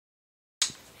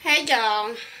Hey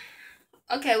y'all.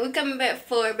 Okay, we're coming back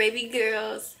for baby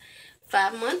girl's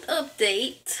 5-month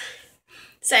update.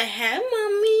 Say hey,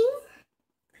 mommy.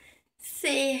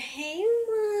 Say hey,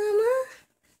 mama.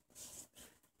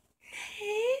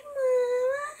 Hey,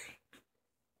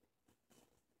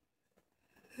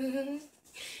 mama.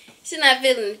 She's not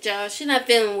feeling it, y'all. She's not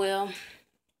feeling well.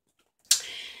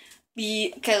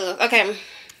 Okay, look. Okay,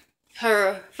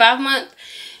 her 5-month.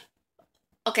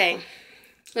 Okay,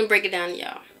 let me break it down,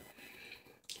 y'all.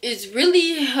 It's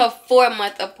really her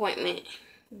 4-month appointment,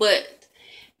 but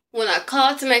when I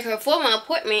called to make her 4-month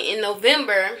appointment in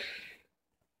November,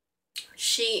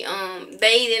 they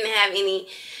didn't have any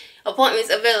appointments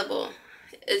available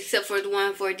except for the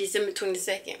one for December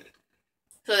 22nd.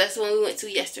 So that's the one we went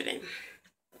to yesterday.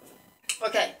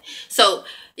 Okay, so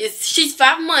she's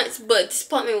 5 months, but this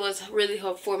appointment was really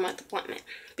her 4-month appointment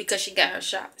because she got her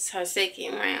shots, her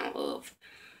second round of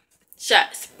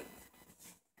shots.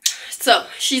 So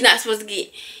she's not supposed to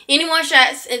get any more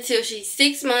shots until she's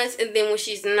 6 months, and then when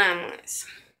she's 9 months.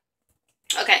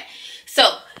 Okay,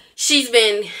 so it's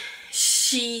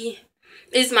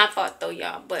my fault though,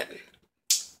 y'all, but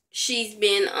she's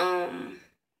been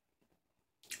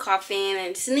coughing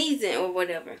and sneezing or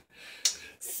whatever.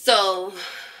 So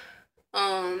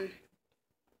I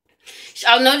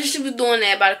noticed she was doing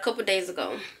that about a couple days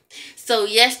ago. So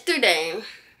yesterday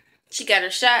she got her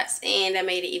shots and that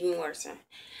made it even worse.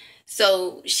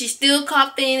 So she's still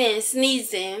coughing and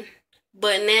sneezing,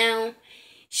 but now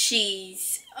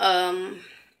she's hi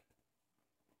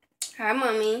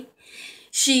mommy.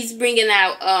 She's bringing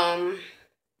out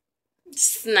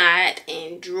snot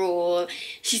and drool.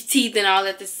 She's teething all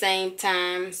at the same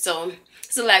time. So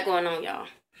it's a lot going on, y'all.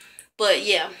 But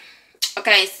yeah.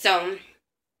 Okay, so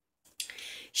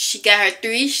she got her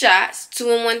 3 shots, 2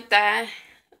 in one thigh,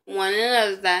 1 in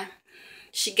another thigh.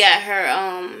 She got her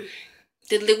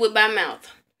the liquid by mouth.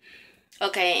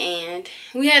 Okay, and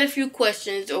we had a few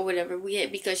questions or whatever we had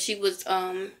because she was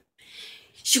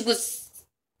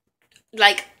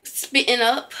like spitting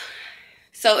up.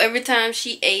 So every time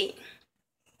she ate,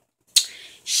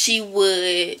 she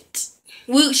would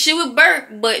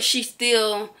burp, but she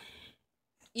still,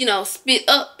 spit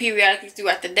up periodically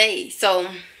throughout the day.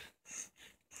 So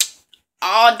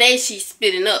all day she's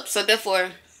spitting up. So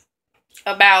therefore,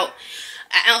 about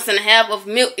 1.5 ounces of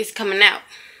milk is coming out.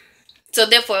 So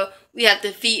therefore, we have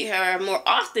to feed her more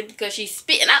often because she's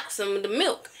spitting out some of the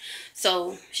milk.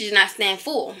 So she's not staying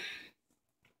full.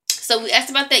 So we asked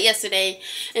about that yesterday,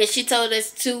 and she told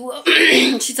us to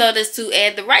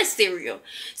add the rice cereal.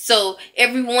 So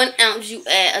every 1 ounce you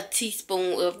add a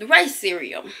teaspoon of the rice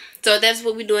cereal. So that's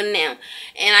what we're doing now.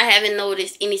 And I haven't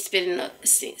noticed any spitting up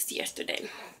since yesterday.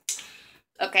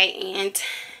 Okay, and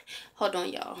hold on,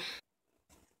 y'all.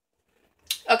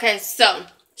 Okay, so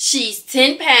she's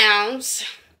 10 pounds.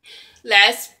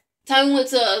 Last time we went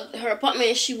to her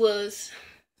apartment, she was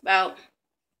about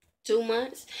 2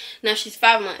 months. Now she's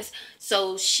 5 months.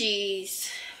 So she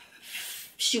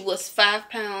was 5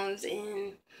 pounds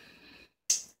and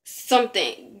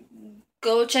something.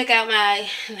 Go check out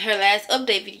her last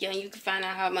update video and you can find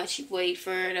out how much she weighed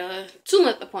for the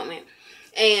 2-month appointment.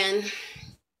 And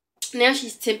now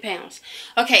she's 10 pounds.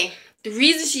 Okay, the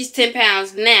reason she's 10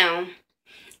 pounds now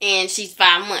and she's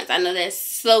 5 months. I know that's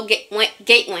slow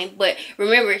gateway, but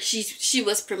remember she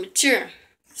was premature.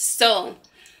 So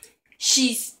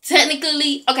she's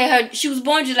technically she was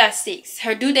born July 6th.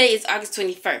 Her due date is August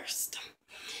 21st.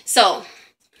 So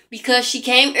because she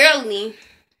came early,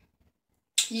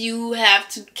 you have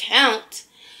to count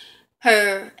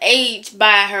her age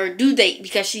by her due date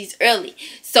because she's early.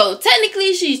 So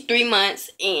technically she's 3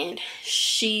 months and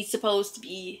she's supposed to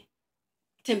be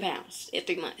 10 pounds at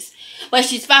 3 months. But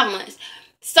she's 5 months.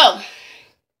 So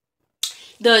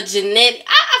the genetic,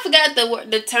 I forgot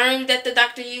the term that the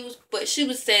doctor used, but she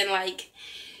was saying like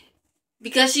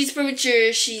because she's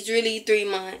premature, she's really 3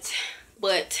 months,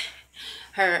 but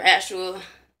her actual,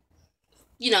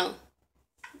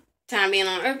 time being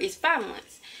on Earth is 5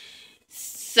 months.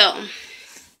 So,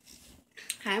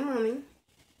 hi, mommy.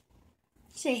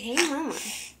 Say, hey, mama.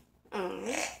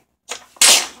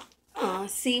 Oh,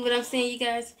 see what I'm saying, you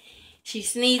guys? She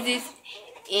sneezes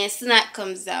and snot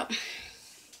comes out.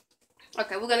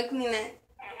 Okay, we're gonna clean that.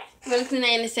 We're gonna clean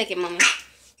that in a second, mommy.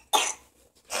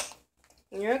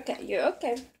 You're okay. You're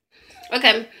okay.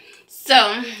 Okay,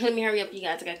 so let me hurry up, you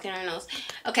guys. I gotta clean her nose.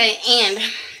 Okay, and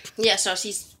yeah, so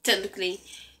she's technically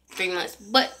 3 months,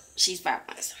 but she's 5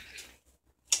 months.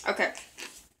 Okay.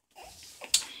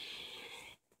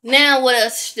 Now, what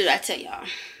else did I tell y'all?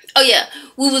 Oh yeah,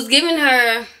 we was giving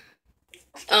her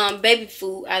baby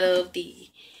food out of the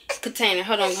container.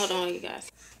 Hold on, you guys.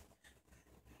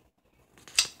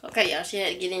 Okay, y'all, she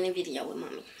had to get in the video with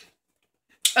mommy.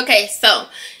 Okay, so,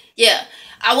 yeah.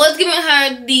 I was giving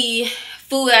her the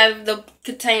food out of the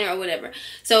container or whatever.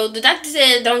 So, the doctor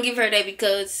said don't give her that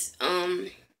because,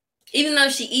 even though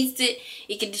she eats it,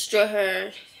 it can destroy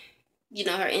her,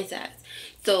 her insides.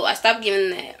 So, I stopped giving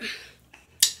that.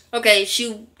 Okay,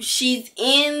 she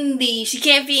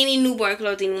can't fit any newborn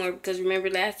clothes anymore because remember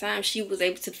last time she was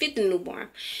able to fit the newborn.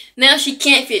 Now she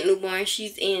can't fit newborn.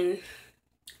 She's in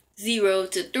 0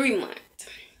 to 3 months.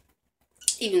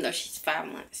 Even though she's 5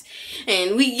 months.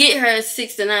 And we get her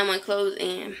 6 to 9 month clothes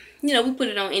and, we put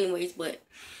it on anyways, but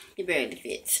it barely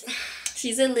fits.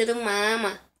 She's a little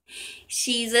mama.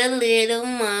 She's a little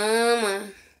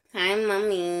mama. Hi,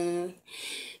 mommy.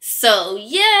 So,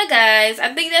 yeah, guys.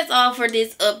 I think that's all for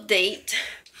this update.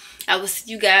 I will see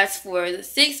you guys for the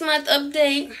 6-month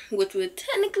update, which would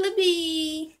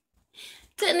technically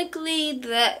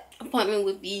that appointment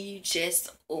would be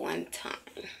just on time.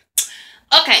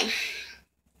 Okay.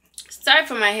 Sorry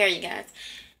for my hair, you guys.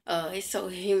 It's so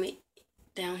humid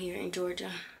down here in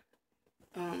Georgia.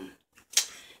 I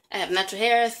have natural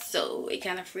hair, so it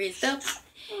kind of freezes up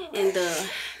in the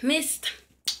mist.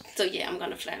 So yeah, I'm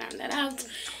gonna flat iron that out.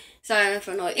 Sorry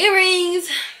for no earrings.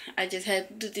 I just had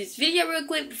to do this video real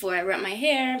quick before I wrap my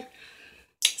hair.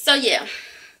 So yeah,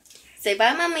 say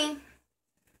bye, mommy.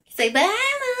 Say bye,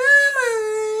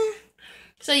 mama.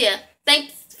 So yeah,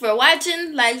 thanks for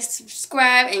watching. Like,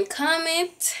 subscribe, and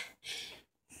comment.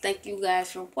 Thank you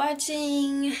guys for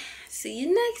watching. See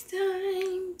you next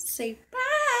time. Say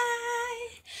bye.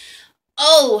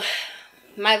 Oh,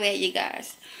 my bad, you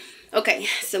guys. Okay,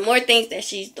 some more things that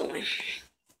she's doing.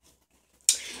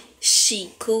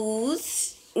 She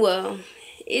coos. Well,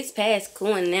 it's past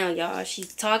cooing now, y'all.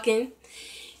 She's talking.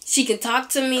 She can talk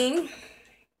to me.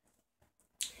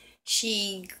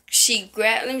 She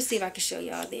grabbed. Let me see if I can show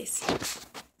y'all this.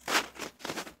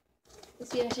 You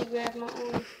see how she grabbed my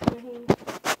arm?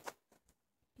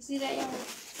 You see that, y'all?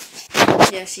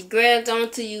 Yeah, she grabs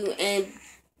onto you, and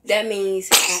that means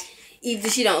either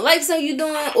she don't like something you're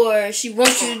doing, or she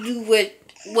wants you to do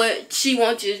what she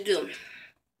wants you to do.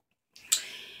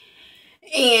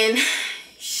 And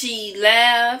she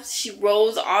laughs. She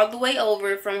rolls all the way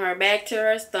over from her back to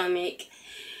her stomach.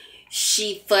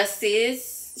 She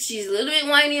fusses. She's a little bit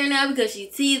whinier now because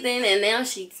she's teething, and now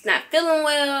she's not feeling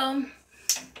well.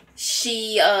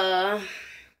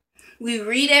 We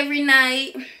read every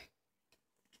night.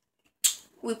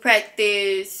 We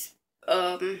practice,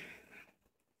 I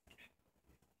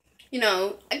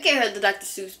get her the Dr.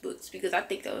 Seuss books because I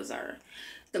think those are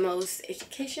the most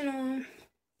educational.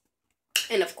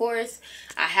 And of course,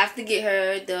 I have to get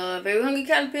her the Very Hungry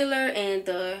Caterpillar and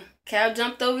the Cow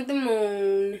Jumped Over the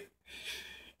Moon.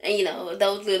 And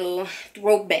those little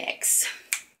throwbacks.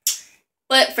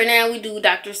 But for now, we do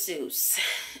Dr. Seuss.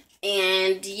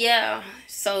 And yeah,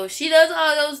 so she does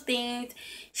all those things.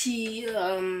 She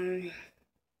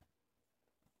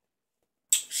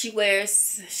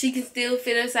can still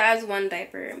fit a size 1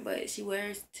 diaper, but she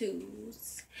wears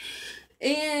 2s.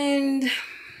 And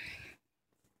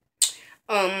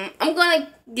I'm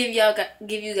gonna give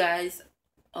you guys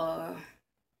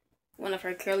one of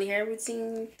her curly hair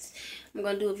routines. I'm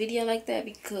gonna do a video like that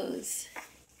because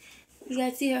you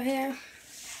guys see her hair.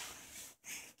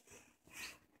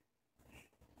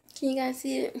 Can you guys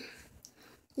see it?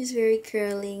 It's very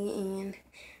curly and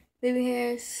baby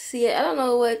hairs. See, I don't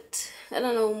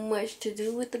know much to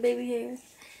do with the baby hairs,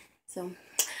 so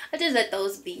I just let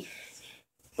those be.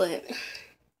 But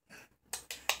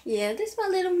yeah, this is my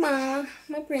little mom,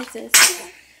 my princess.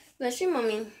 Bless you,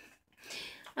 mommy.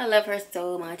 I love her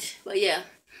so much. But yeah,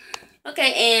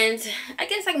 okay, and I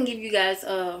guess I can give you guys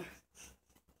a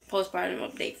postpartum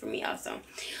update for me also.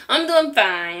 I'm doing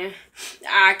fine.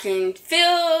 I can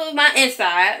feel my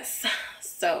insides.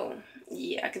 So,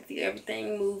 yeah, I can feel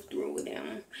everything move through with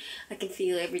them. I can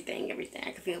feel everything.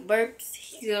 I can feel burps,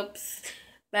 hiccups,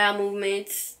 bowel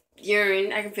movements,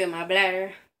 urine. I can feel my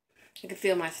bladder. I can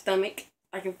feel my stomach.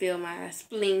 I can feel my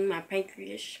spleen, my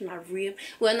pancreas, my rib.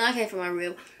 Well, no, I can't feel my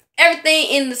rib. Everything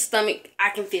in the stomach,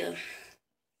 I can feel.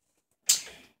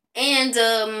 And,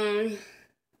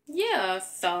 yeah,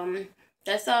 so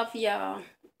that's all for y'all.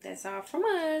 That's all from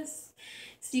us.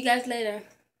 See you guys later.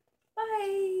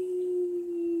 Bye.